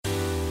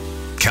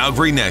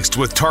Calgary Next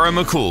with Tara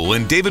McCool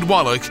and David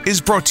Wallach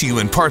is brought to you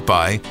in part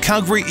by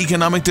Calgary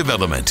Economic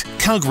Development.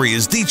 Calgary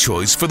is the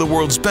choice for the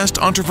world's best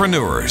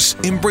entrepreneurs,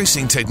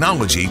 embracing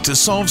technology to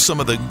solve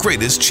some of the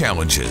greatest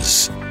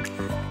challenges.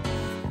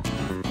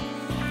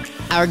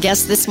 Our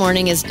guest this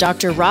morning is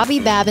Dr.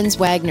 Robbie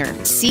Babbins-Wagner,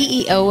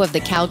 CEO of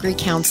the Calgary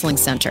Counseling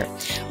Centre.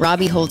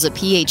 Robbie holds a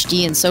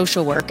PhD in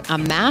social work, a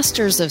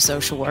master's of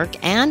social work,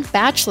 and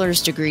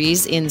bachelor's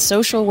degrees in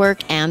social work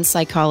and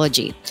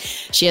psychology.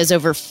 She has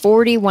over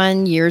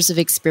 41 years of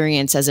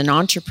experience as an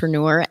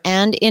entrepreneur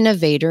and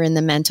innovator in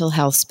the mental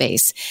health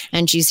space.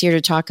 And she's here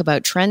to talk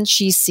about trends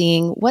she's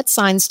seeing, what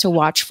signs to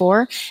watch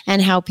for,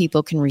 and how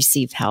people can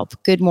receive help.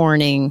 Good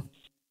morning.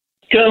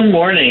 Good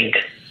morning.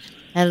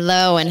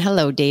 Hello, and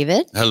hello,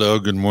 David. Hello,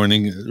 good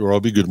morning,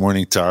 Robbie. Good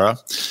morning, Tara.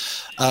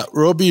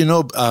 Robbie,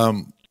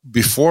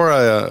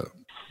 before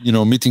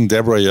meeting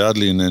Deborah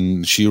Yadlin,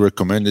 and she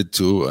recommended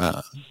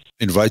to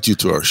invite you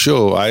to our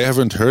show, I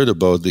haven't heard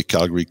about the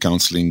Calgary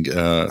Counseling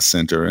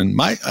Center, and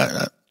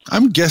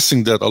I'm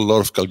guessing that a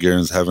lot of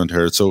Calgarians haven't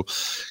heard. So,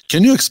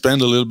 can you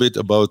expand a little bit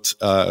about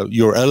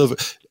your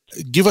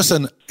give us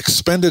an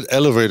expanded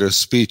elevator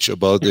speech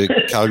about the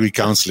Calgary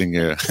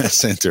Counseling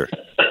Center?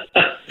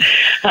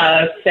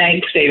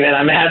 Thanks, David.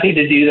 I'm happy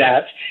to do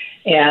that.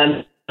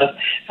 And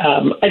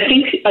I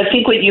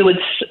think what you would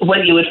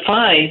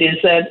find is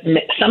that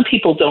some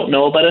people don't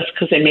know about us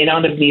because they may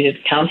not have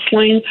needed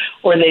counseling,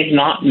 or they've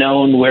not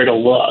known where to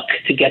look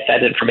to get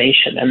that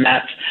information, and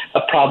that's a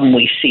problem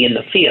we see in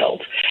the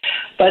field.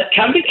 But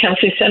Calgary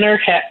Counseling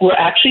Center, we're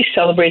actually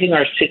celebrating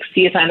our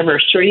 60th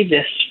anniversary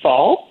this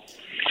fall.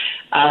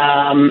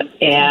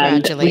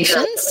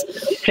 Congratulations.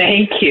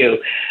 Thank you.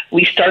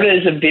 We started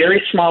as a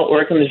very small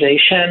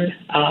organization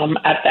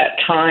at that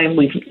time.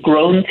 We've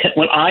grown.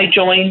 When I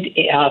joined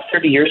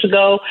 30 years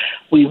ago,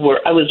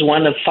 I was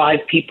one of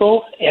 5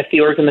 people at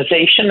the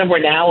organization, and we're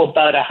now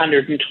about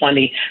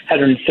 120,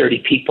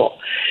 130 people.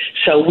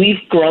 So we've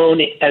grown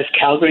as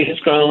Calgary has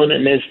grown,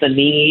 and as the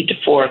need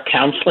for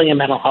counseling and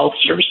mental health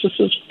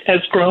services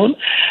has grown.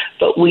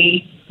 But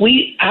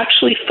we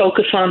actually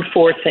focus on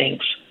 4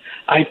 things.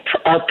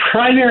 Our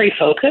primary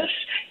focus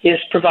is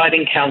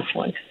providing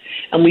counseling,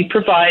 and we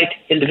provide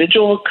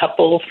individual,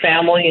 couple,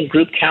 family, and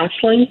group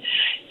counseling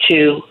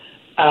to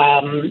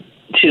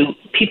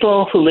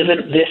people who live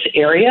in this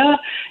area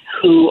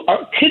who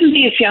couldn't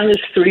be as young as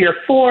 3 or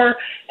 4,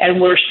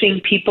 and we're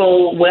seeing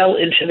people well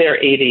into their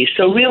 80s,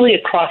 so really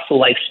across the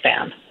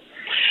lifespan.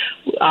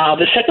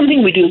 The second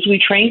thing we do is we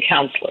train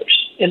counselors.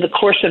 In the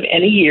course of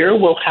any year,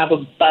 we'll have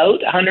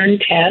about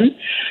 110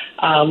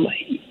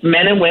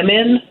 men and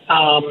women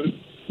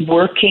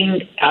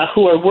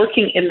who are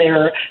working in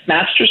their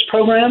master's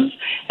programs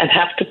and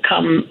have to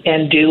come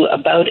and do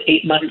about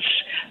 8 months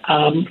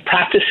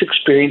practice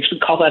experience. We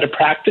call that a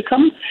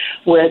practicum,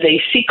 where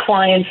they see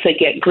clients, they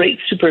get great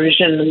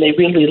supervision, and they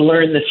really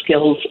learn the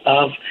skills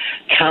of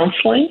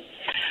counseling.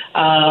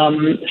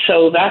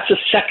 So that's a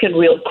second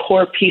real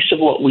core piece of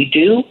what we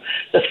do.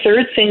 The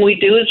third thing we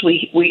do is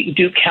we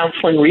do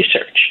counseling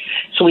research.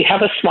 So we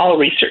have a small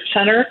research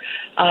center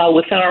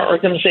within our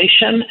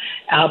organization,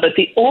 but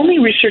the only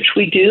research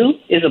we do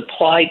is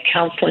applied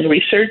counseling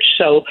research.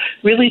 So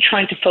really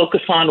trying to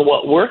focus on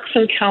what works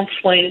in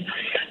counseling,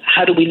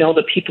 how do we know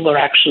that people are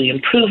actually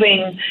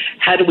improving,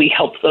 how do we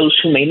help those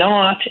who may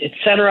not,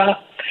 etc.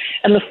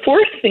 And the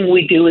fourth thing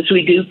we do is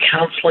we do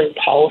counseling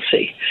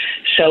policy.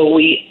 So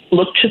we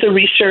look to the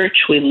research,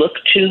 we look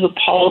to the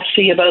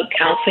policy about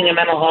counseling and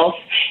mental health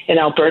in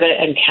Alberta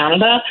and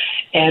Canada,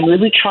 and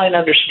really try and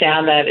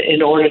understand that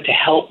in order to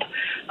help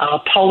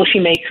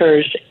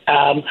policymakers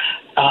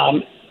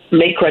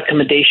make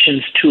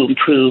recommendations to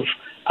improve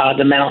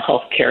the mental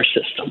health care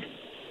system.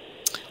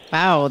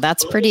 Wow,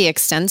 that's pretty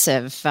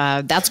extensive.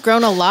 That's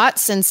grown a lot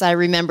since I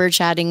remember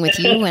chatting with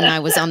you when I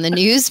was on the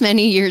news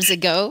many years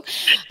ago.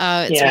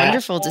 It's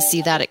wonderful to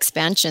see that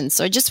expansion.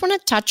 So I just want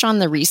to touch on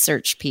the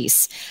research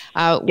piece.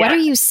 What are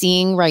you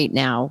seeing right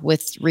now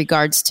with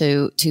regards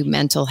to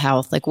mental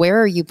health? Like, where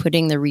are you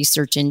putting the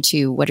research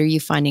into? What are you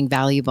finding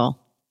valuable?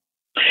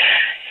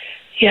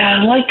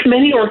 Yeah, like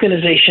many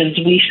organizations,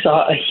 we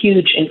saw a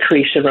huge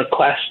increase in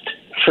requests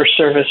for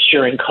service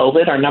during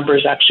COVID. Our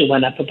numbers actually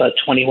went up about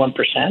 21%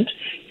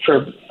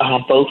 for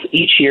both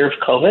each year of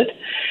COVID.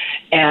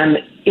 And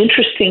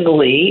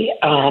interestingly,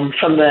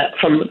 from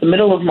the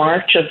middle of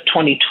March of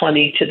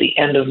 2020 to the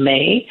end of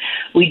May,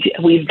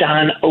 we've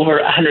done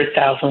over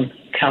 100,000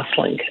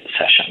 counseling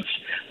sessions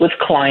with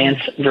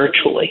clients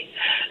virtually,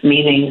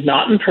 meaning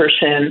not in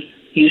person,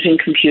 using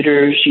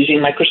computers, using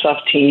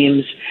Microsoft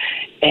Teams.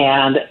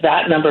 And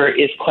that number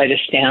is quite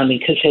astounding,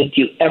 because had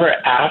you ever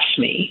asked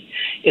me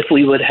if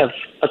we would have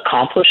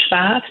accomplished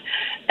that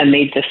and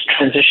made this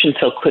transition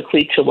so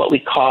quickly to what we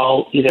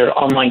call either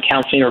online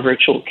counseling or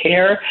virtual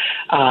care,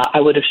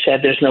 I would have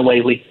said there's no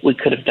way we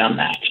could have done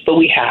that. But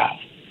we have.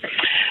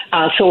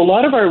 So a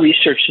lot of our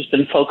research has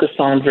been focused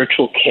on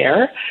virtual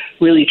care,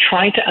 really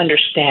trying to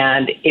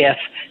understand if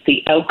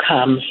the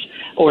outcomes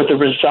or the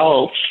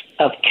results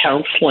of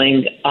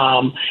counseling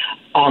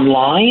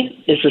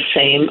online is the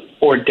same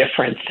or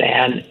different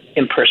than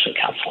in-person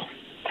counseling.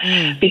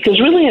 Because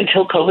really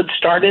until COVID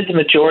started, the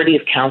majority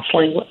of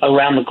counseling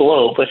around the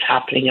globe was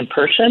happening in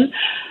person.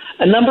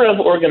 A number of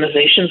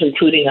organizations,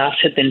 including us,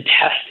 had been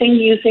testing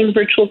using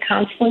virtual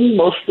counseling,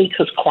 mostly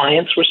because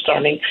clients were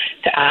starting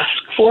to ask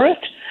for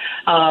it.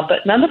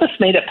 But none of us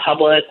made it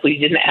public. We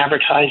didn't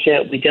advertise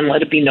it. We didn't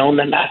let it be known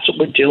that that's what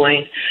we're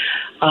doing.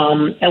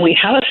 And we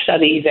have a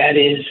study that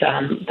is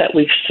that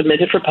we've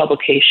submitted for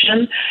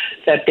publication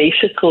that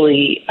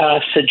basically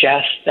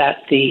suggests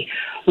that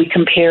we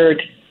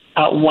compared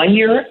 1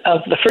 year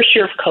of the first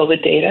year of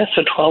COVID data,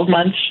 so 12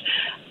 months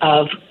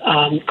of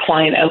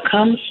client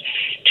outcomes,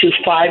 to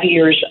 5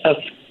 years of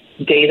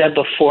data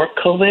before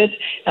COVID,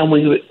 and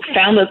we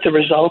found that the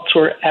results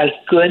were as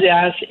good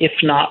as, if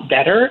not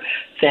better,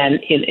 than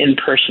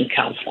in-person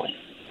counseling.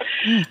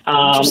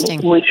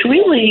 Which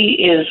really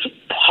is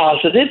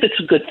positive. It's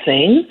a good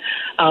thing,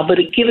 but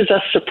it gives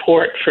us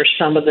support for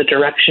some of the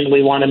direction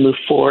we want to move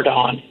forward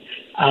on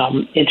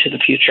into the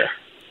future.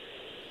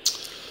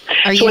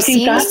 Are you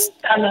seeing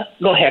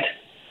go ahead.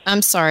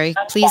 I'm sorry.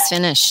 Please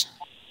finish.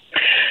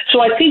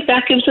 So I think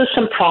that gives us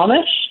some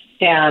promise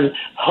and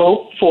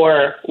hope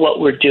for what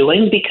we're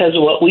doing, because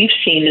what we've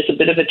seen is a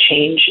bit of a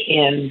change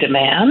in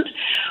demand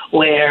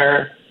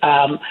where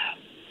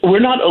we're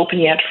not open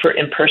yet for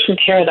in-person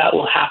care. That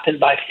will happen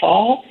by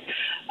fall.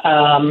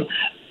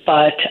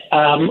 But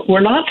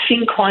we're not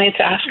seeing clients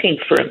asking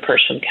for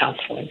in-person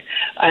counseling.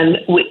 And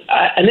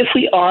if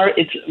we are,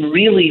 it's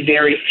really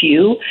very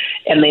few,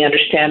 and they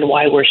understand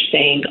why we're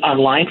staying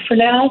online for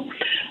now.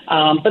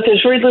 But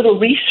there's very little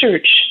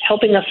research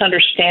helping us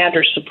understand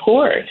or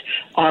support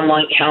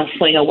online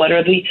counseling, and what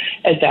are the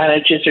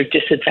advantages or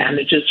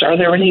disadvantages. Are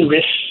there any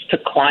risks to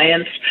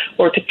clients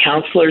or to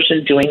counselors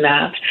in doing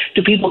that?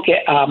 Do people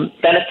get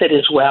benefit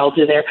as well?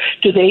 Do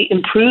they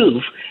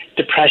improve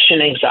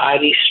depression,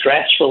 anxiety,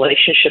 stress,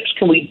 relationships?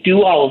 Can we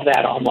do all of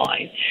that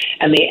online?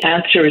 And the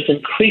answer is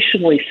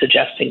increasingly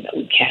suggesting that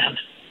we can.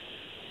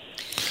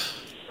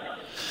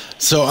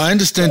 So I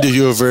understand that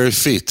you're very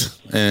fit,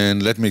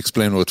 and let me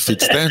explain what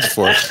FIT stands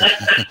for.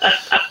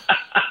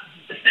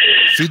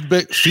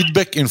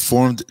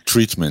 Feedback-informed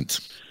treatment.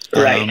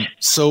 Right.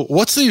 So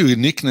what's the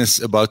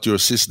uniqueness about your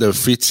system, the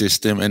FIT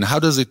system, and how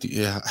does it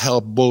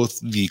help both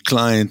the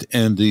client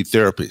and the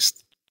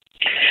therapist?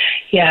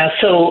 Yeah,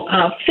 so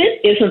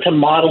FIT isn't a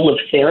model of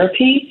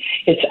therapy.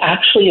 It's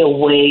actually a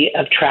way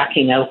of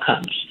tracking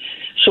outcomes.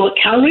 So at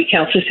Calgary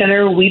Counseling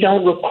Center, we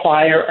don't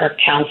require our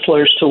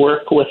counselors to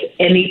work with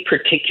any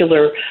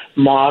particular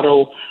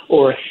model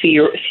or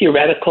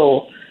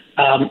theoretical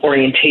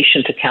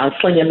orientation to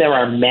counseling, and there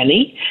are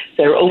many.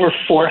 There are over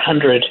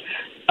 400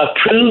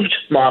 approved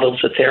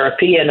models of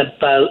therapy, and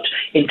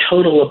in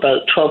total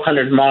about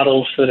 1,200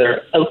 models that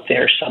are out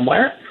there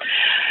somewhere.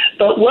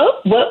 But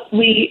what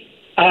we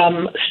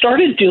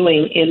started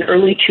doing in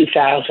early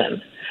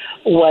 2000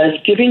 was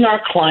giving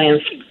our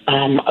clients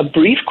a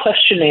brief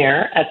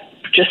questionnaire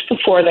just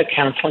before the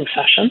counseling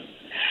session.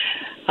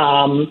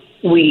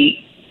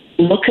 We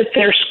look at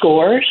their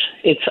scores.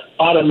 It's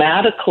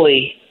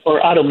automatically or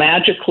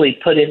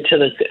automagically put into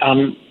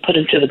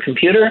the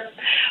computer.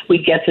 We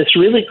get this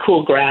really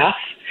cool graph,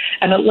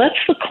 and it lets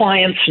the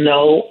clients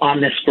know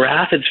on this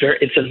graph.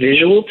 It's a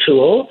visual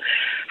tool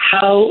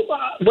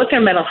what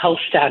their mental health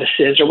status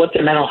is or what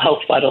their mental health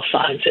vital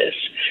signs is.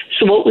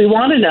 So what we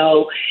want to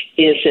know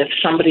is if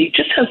somebody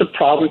just has a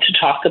problem to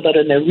talk about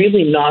and they're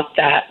really not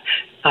that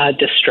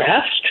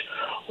distressed,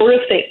 or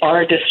if they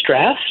are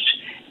distressed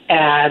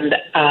and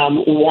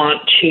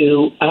want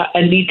to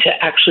and need to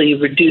actually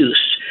reduce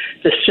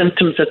the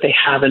symptoms that they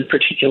have in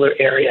particular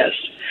areas.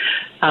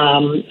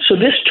 So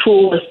this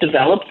tool is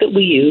developed that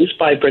we use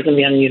by Brigham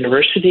Young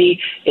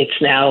University.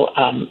 It's now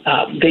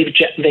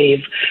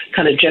they've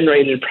kind of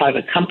generated a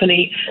private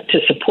company to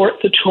support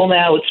the tool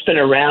now. It's been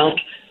around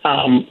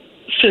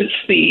since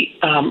the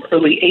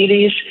early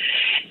 80s.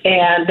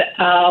 And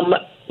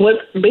what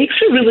makes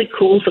it really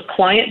cool is the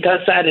client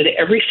does that at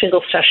every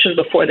single session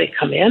before they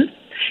come in.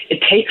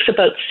 It takes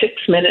about 6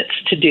 minutes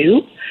to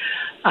do.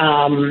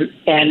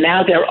 And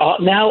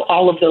now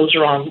all of those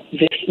are on.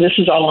 This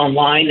is all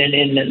online and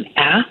in an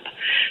app,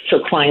 so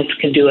clients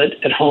can do it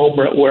at home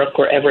or at work,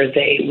 wherever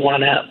they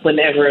want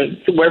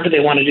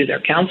to do their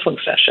counseling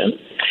session.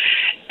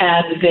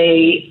 And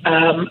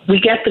we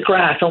get the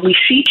graph, and we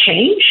see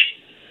change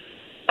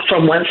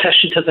from one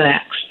session to the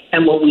next.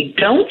 And when we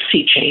don't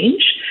see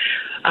change,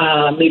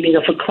 meaning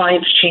if a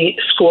client's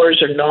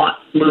scores are not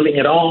moving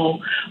at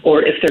all,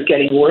 or if they're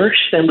getting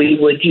worse, then we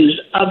would use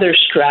other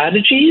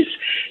strategies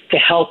to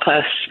help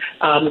us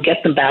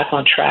get them back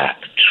on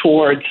track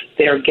towards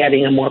their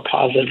getting a more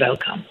positive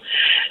outcome.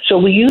 So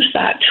we use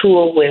that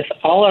tool with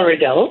all our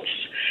adults,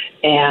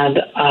 and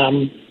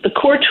the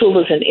core tool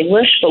is in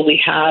English, but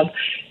we have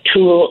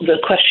the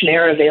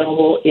questionnaire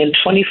available in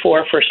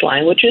 24 first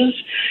languages.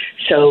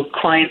 So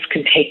clients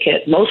can take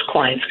it, most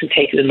clients can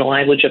take it in the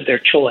language of their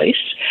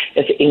choice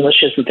if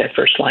English isn't their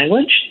first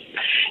language.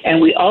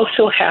 And we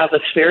also have a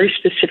very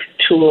specific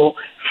tool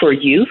for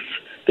youth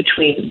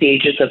between the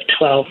ages of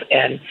 12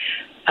 and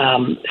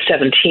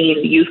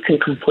 17, youth can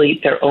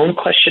complete their own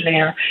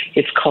questionnaire.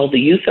 It's called the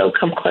Youth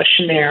Outcome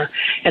Questionnaire.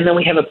 And then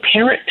we have a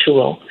parent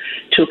tool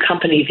to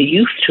accompany the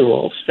youth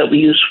tools that we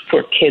use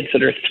for kids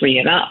that are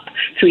 3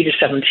 to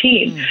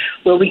 17,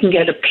 where we can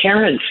get a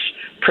parent's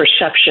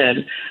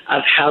perception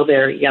of how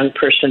their young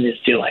person is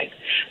doing.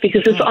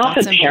 Because it's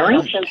often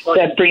parents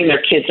that bring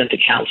their kids into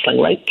counseling,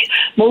 right?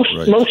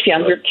 Most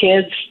younger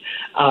kids,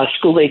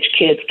 school-age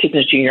kids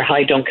in junior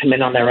high don't come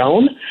in on their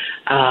own.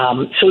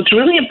 So it's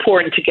really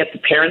important to get the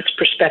parents'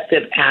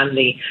 perspective and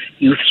the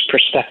youth's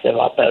perspective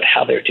about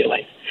how they're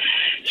doing.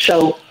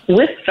 So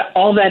with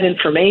all that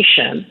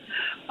information,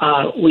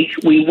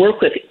 we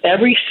work with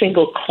every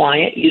single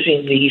client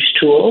using these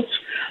tools,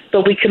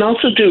 but we can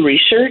also do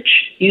research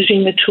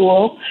using the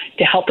tool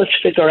to help us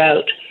figure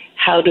out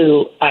how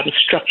to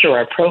structure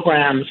our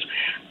programs,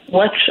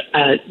 what's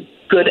a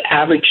good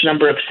average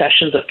number of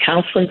sessions of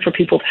counseling for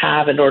people to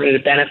have in order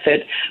to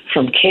benefit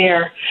from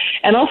care,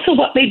 and also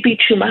what may be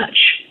too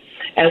much,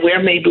 and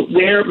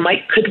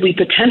could we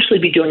potentially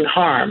be doing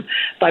harm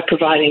by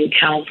providing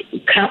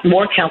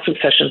more counseling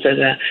sessions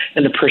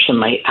than the person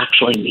might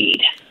actually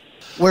need.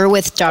 We're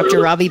with Dr.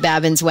 Robbie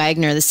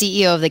Babbins-Wagner, the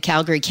CEO of the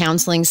Calgary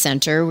Counseling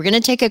Centre. We're going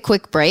to take a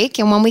quick break,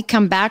 and when we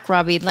come back,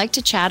 Robbie, I'd like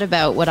to chat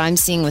about what I'm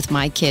seeing with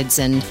my kids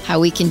and how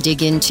we can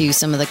dig into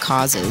some of the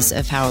causes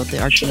of how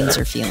our teens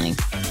are feeling.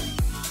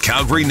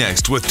 Calgary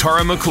Next with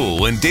Tara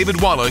McCool and David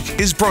Wallach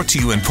is brought to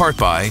you in part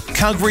by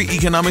Calgary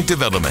Economic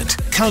Development.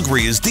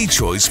 Calgary is the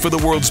choice for the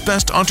world's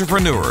best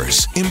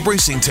entrepreneurs,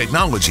 embracing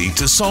technology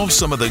to solve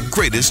some of the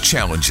greatest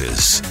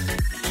challenges.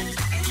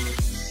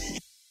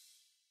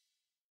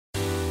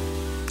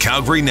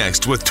 Calgary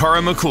Next with Tara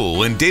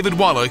McCool and David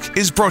Wallach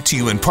is brought to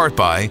you in part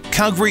by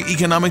Calgary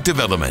Economic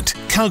Development.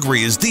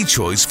 Calgary is the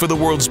choice for the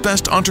world's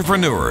best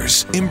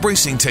entrepreneurs,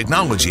 embracing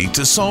technology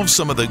to solve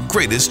some of the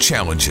greatest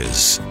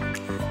challenges.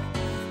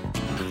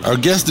 Our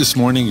guest this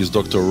morning is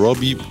Dr.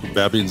 Robbie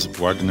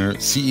Babbins-Wagner,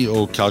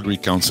 CEO, Calgary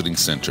Counseling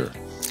Centre.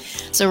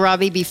 So,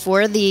 Robbie,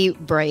 before the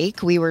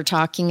break, we were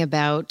talking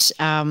about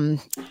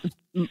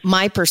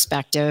my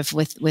perspective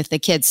with the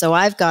kids. So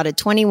I've got a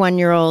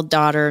 21-year-old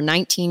daughter,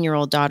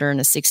 19-year-old daughter, and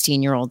a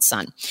 16-year-old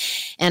son.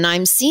 And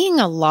I'm seeing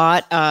a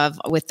lot of,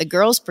 with the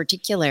girls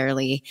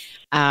particularly,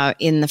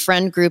 in the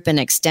friend group and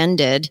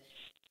extended,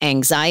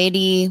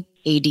 anxiety,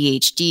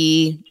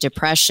 ADHD,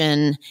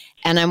 depression.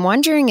 And I'm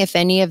wondering if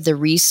any of the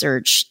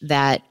research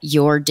that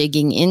you're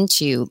digging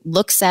into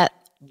looks at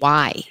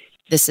why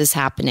this is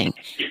happening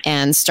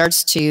and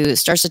starts to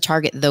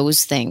target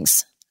those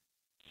things.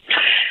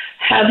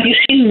 Have you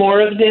seen more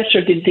of this,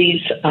 or did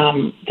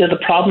the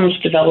problems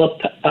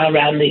develop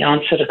around the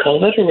onset of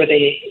COVID, or were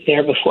they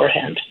there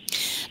beforehand?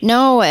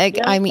 No,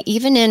 I mean,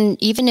 even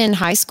in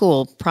high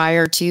school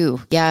prior to,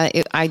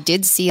 I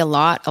did see a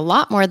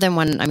lot more than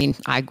when,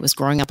 I was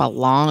growing up a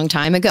long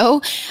time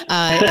ago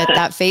at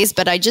that phase,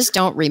 but I just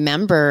don't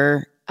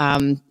remember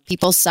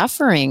people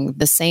suffering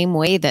the same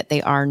way that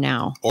they are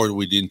now. Or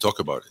we didn't talk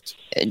about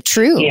it.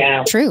 True.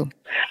 Yeah. True.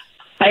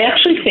 I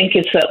actually think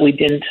it's that we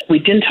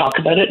didn't talk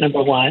about it,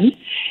 number one.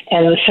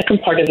 And the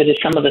second part of it is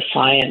some of the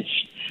science,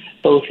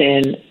 both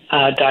in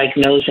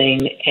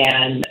diagnosing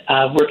and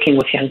working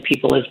with young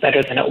people, is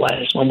better than it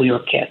was when we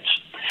were kids.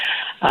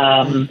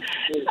 And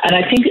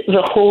I think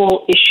the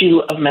whole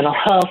issue of mental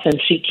health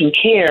and seeking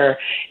care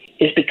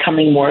is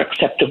becoming more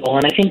acceptable.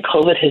 And I think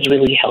COVID has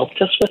really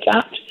helped us with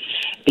that,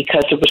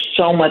 because there was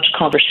so much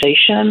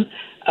conversation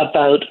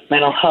about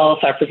mental health.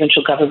 Our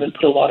provincial government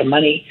put a lot of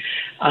money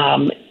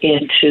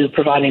into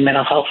providing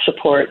mental health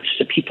supports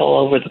to people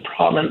all over the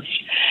province.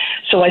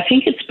 So I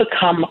think it's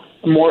become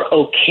more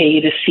okay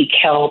to seek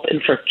help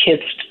and for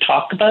kids to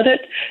talk about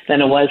it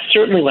than it was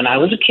certainly when I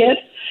was a kid.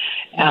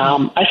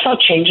 I saw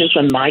changes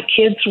when my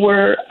kids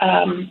were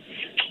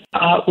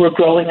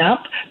growing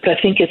up, but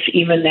I think it's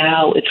even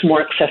now it's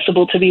more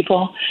accessible to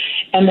people.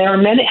 And there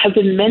have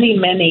been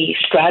many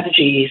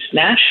strategies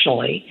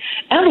nationally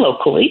and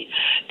locally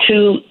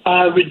to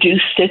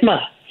reduce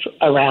stigma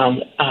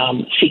around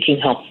seeking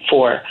help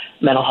for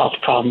mental health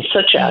problems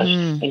such as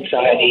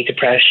anxiety,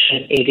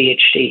 depression,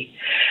 ADHD.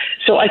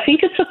 So I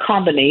think it's a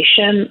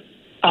combination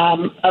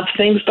of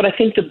things, but I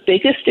think the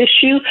biggest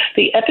issue,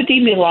 the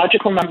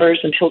epidemiological numbers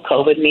until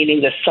COVID,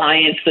 meaning the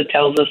science that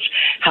tells us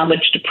how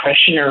much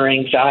depression or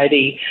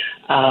anxiety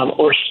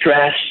or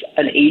stress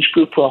an age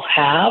group will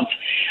have,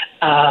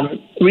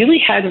 really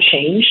hadn't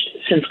changed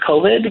since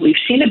COVID. We've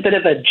seen a bit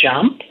of a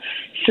jump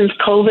since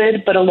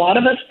COVID, but a lot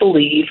of us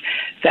believe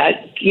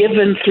that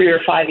given 3 or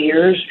 5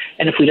 years,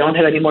 and if we don't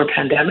have any more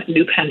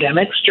new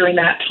pandemics during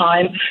that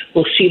time,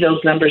 we'll see those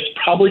numbers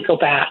probably go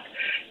back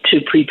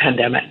to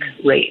pre-pandemic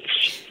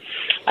rates.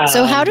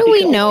 So how do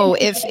we know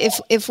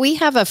if we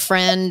have a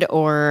friend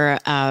or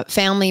a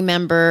family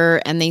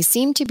member and they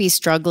seem to be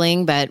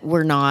struggling, but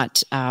we're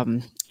not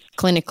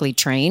clinically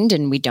trained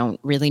and we don't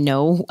really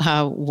know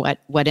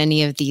what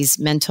any of these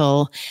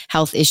mental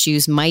health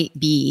issues might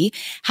be?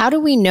 How do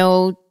we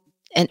know,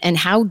 and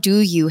how do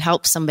you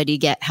help somebody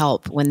get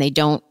help when they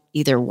don't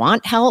either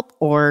want help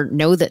or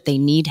know that they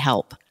need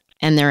help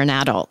and they're an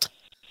adult?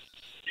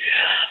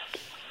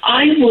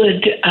 I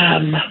would,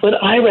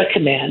 what I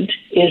recommend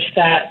is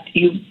that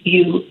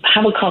you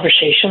have a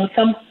conversation with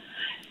them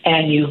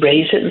and you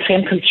raise it and say,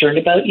 I'm concerned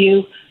about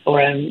you,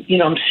 or I'm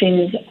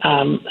seeing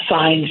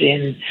signs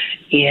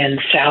in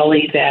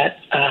Sally that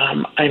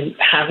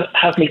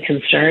have me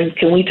concerned.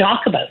 Can we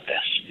talk about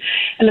this?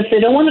 And if they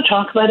don't want to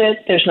talk about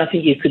it, there's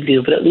nothing you could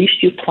do, but at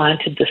least you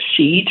planted the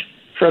seed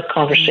for a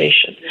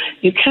conversation.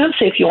 You can't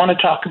say, if you want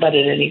to talk about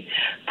it at any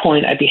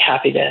point, I'd be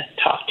happy to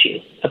talk to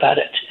you about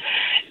it.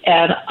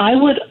 And I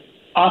would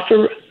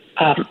offer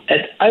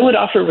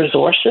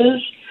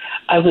resources.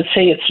 I would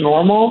say it's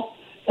normal.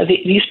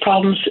 These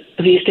problems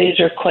these days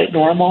are quite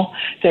normal.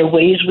 There are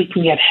ways we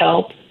can get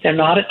help. They're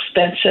not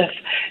expensive.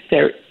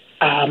 They're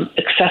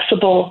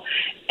accessible.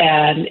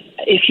 And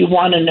if you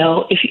want to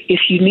know,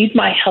 if you need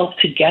my help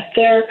to get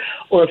there,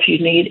 or if you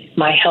need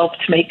my help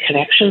to make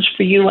connections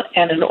for you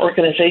and an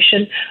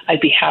organization,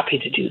 I'd be happy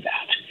to do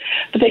that.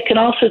 But they can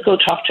also go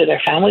talk to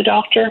their family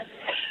doctor.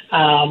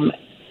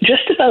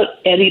 Just about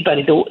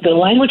anybody. The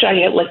language I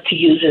like to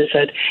use is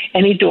that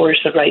any door is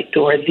the right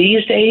door.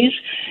 These days,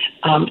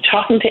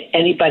 talking to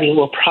anybody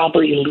will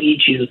probably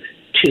lead you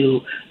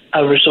to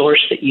a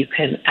resource that you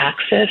can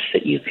access,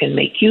 that you can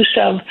make use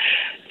of,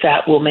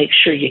 that will make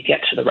sure you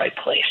get to the right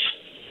place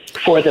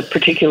for the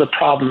particular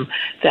problem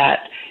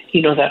that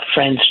that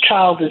friend's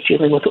child is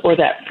dealing with, or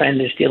that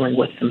friend is dealing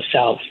with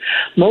themselves.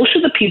 Most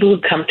of the people who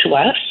come to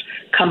us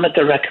come at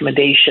the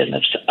recommendation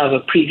of a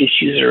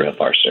previous user of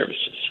our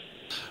services.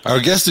 Our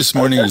guest this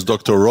morning is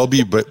Dr.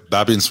 Robbie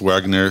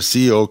Babins-Wagner,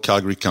 CEO,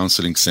 Calgary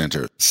Counseling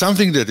Center.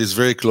 Something that is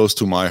very close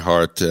to my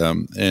heart,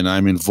 and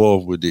I'm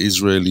involved with the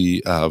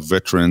Israeli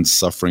veterans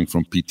suffering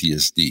from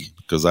PTSD,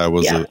 because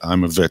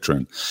I'm a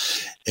veteran.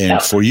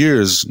 And for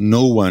years,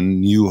 no one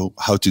knew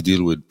how to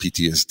deal with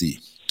PTSD.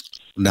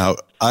 Now,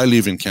 I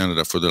live in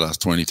Canada for the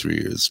last 23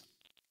 years.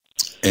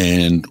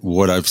 And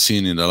what I've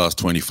seen in the last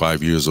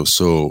 25 years or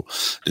so,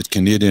 that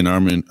Canadian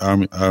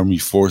Army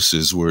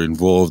forces were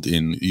involved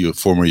in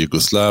former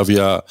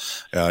Yugoslavia,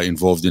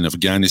 involved in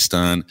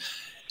Afghanistan.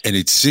 And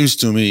it seems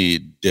to me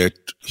that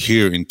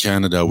here in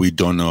Canada, we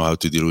don't know how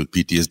to deal with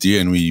PTSD,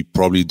 and we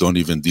probably don't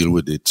even deal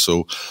with it.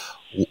 So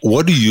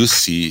what do you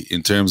see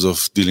in terms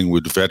of dealing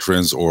with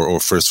veterans or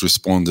first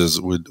responders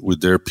with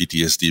their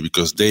PTSD?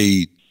 Because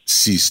they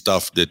see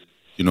stuff that,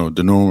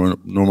 the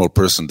normal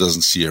person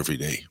doesn't see every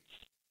day.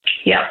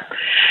 Yeah.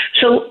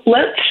 So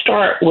let's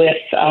start with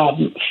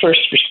first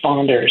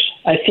responders.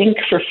 I think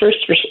for first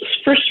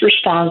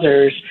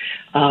responders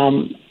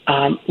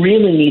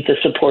really need the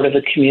support of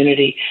the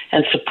community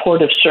and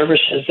supportive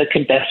services that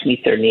can best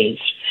meet their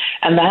needs.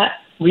 And that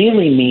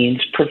really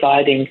means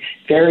providing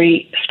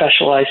very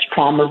specialized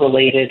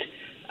trauma-related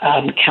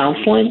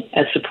counseling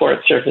and support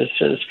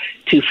services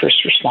to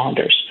first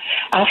responders.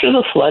 After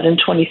the flood in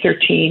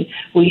 2013,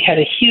 we had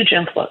a huge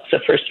influx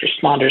of first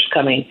responders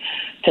coming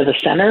to the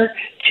center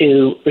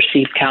to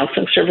receive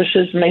counseling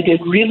services, and they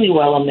did really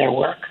well in their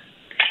work.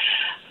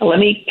 Let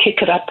me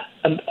kick it up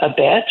a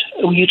bit.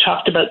 You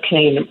talked about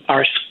Canadian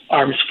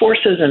Armed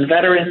Forces and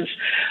veterans.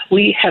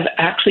 We have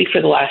actually,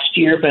 for the last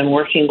year, been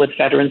working with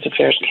Veterans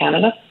Affairs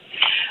Canada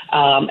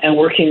and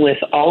working with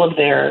all of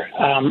their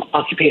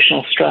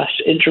occupational stress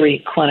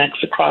injury clinics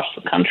across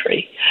the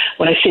country.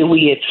 When I say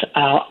we,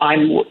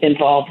 I'm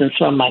involved in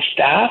some of my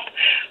staff.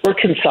 We're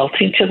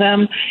consulting to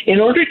them in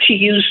order to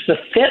use the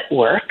FIT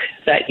work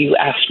that you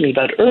asked me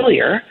about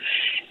earlier,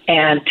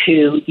 and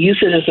to use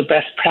it as a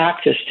best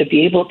practice to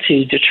be able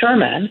to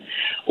determine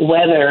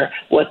whether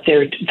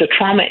the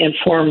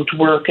trauma-informed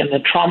work and the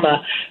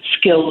trauma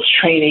skills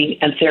training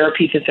and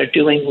therapy that they're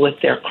doing with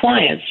their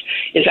clients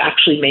is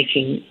actually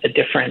making a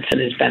difference and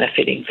is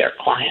benefiting their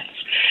clients.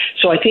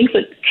 So I think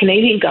the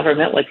Canadian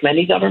government, like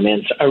many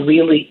governments, are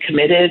really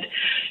committed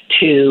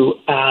to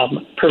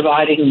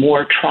providing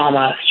more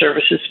trauma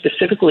services,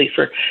 specifically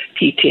for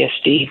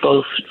PTSD,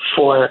 both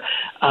for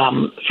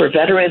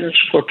veterans,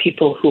 for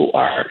people who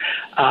are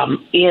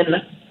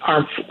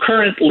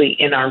currently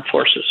in armed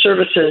forces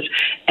services,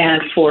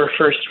 and for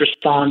first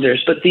responders.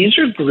 But these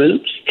are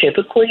groups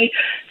typically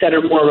that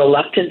are more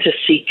reluctant to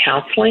seek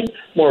counseling,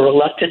 more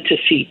reluctant to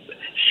seek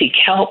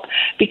help,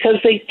 because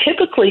they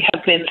typically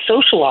have been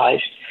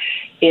socialized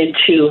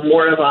into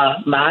more of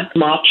a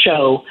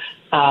macho,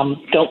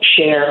 don't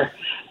share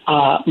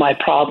my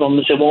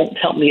problems, it won't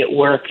help me at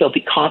work, there'll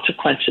be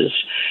consequences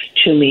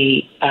to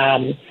me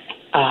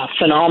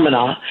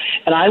phenomena.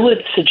 And I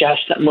would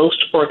suggest that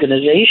most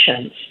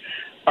organizations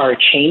are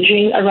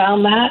changing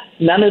around that.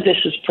 None of this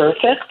is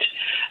perfect,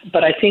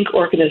 but I think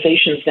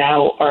organizations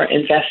now are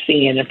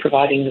investing in and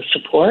providing the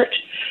support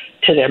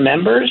to their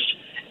members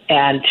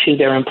and to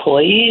their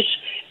employees.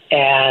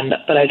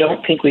 But I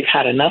don't think we've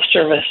had enough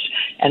service,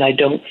 and I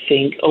don't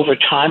think over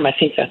time, I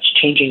think that's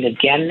changing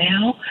again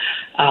now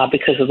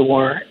because of the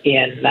war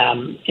in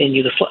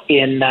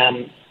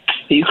the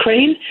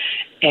Ukraine.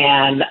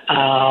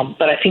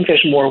 But I think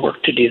there's more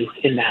work to do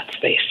in that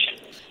space.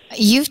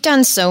 You've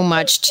done so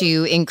much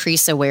to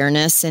increase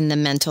awareness in the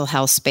mental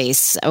health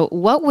space.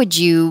 What would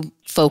you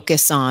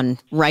focus on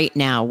right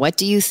now? What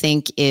do you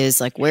think is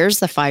like, where's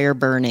the fire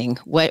burning?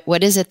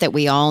 What is it that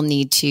we all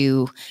need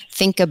to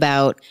think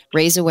about,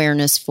 raise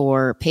awareness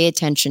for, pay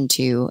attention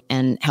to,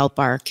 and help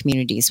our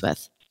communities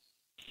with?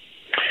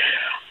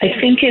 I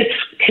think it's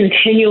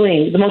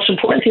continuing. The most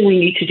important thing we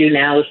need to do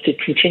now is to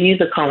continue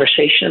the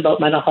conversation about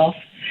mental health.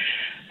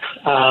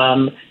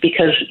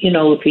 Because,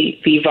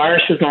 the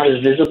virus is not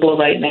as visible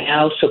right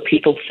now, so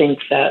people think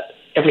that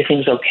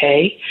everything's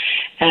okay.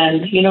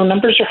 And,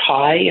 numbers are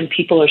high and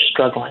people are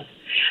struggling.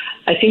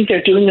 I think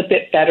they're doing a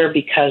bit better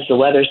because the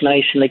weather's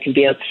nice and they can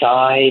be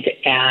outside.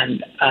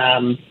 And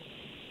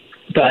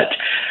but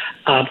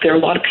there are a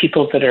lot of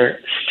people that are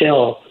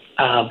still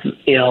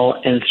ill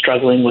and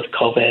struggling with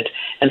COVID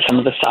and some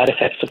of the side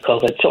effects of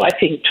COVID. So I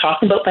think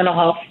talking about mental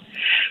health,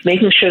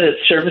 making sure that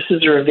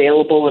services are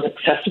available and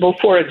accessible.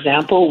 For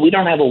example, we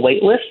don't have a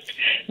wait list.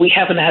 We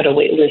haven't had a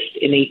wait list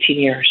in 18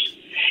 years.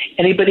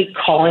 Anybody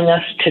calling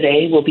us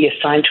today will be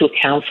assigned to a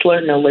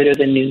counselor no later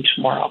than noon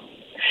tomorrow.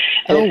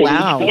 And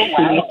wow.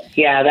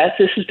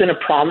 This has been a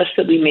promise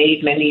that we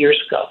made many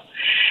years ago.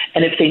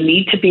 And if they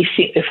need to be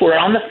seen, if we're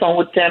on the phone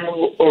with them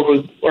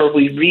or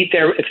we read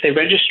if they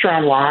register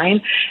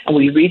online and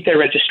we read their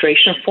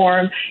registration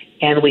form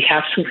and we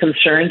have some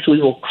concerns,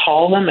 we will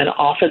call them and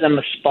offer them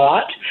a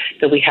spot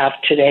that we have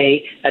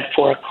today at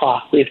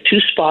 4:00. We have 2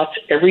 spots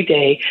every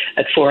day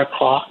at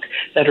 4:00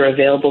 that are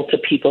available to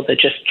people that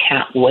just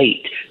can't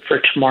wait for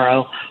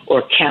tomorrow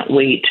or can't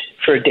wait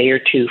for a day or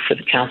two for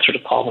the counselor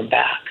to call them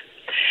back.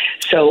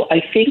 So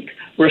I think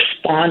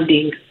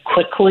responding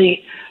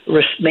quickly,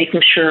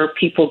 making sure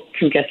people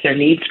can get their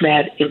needs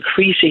met,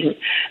 increasing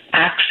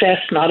access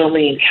not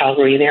only in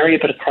Calgary and area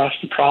but across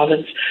the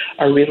province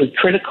are really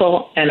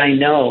critical. And I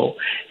know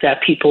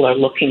that people are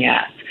looking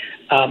at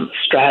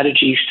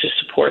strategies to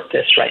support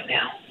this right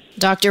now.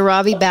 Dr.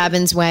 Robbie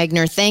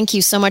Babbins-Wagner, thank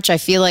you so much. I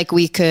feel like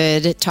we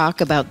could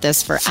talk about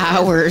this for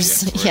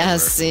hours.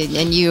 Yes,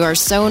 and you are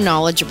so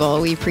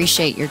knowledgeable. We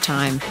appreciate your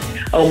time.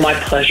 Oh, my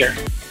pleasure.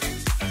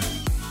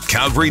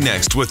 Calgary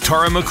Next with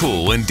Tara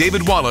McCool and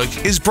David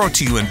Wallach is brought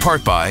to you in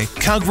part by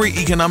Calgary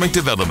Economic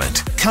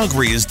Development.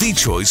 Calgary is the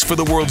choice for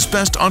the world's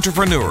best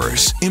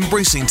entrepreneurs,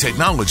 embracing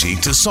technology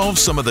to solve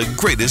some of the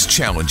greatest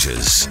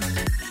challenges.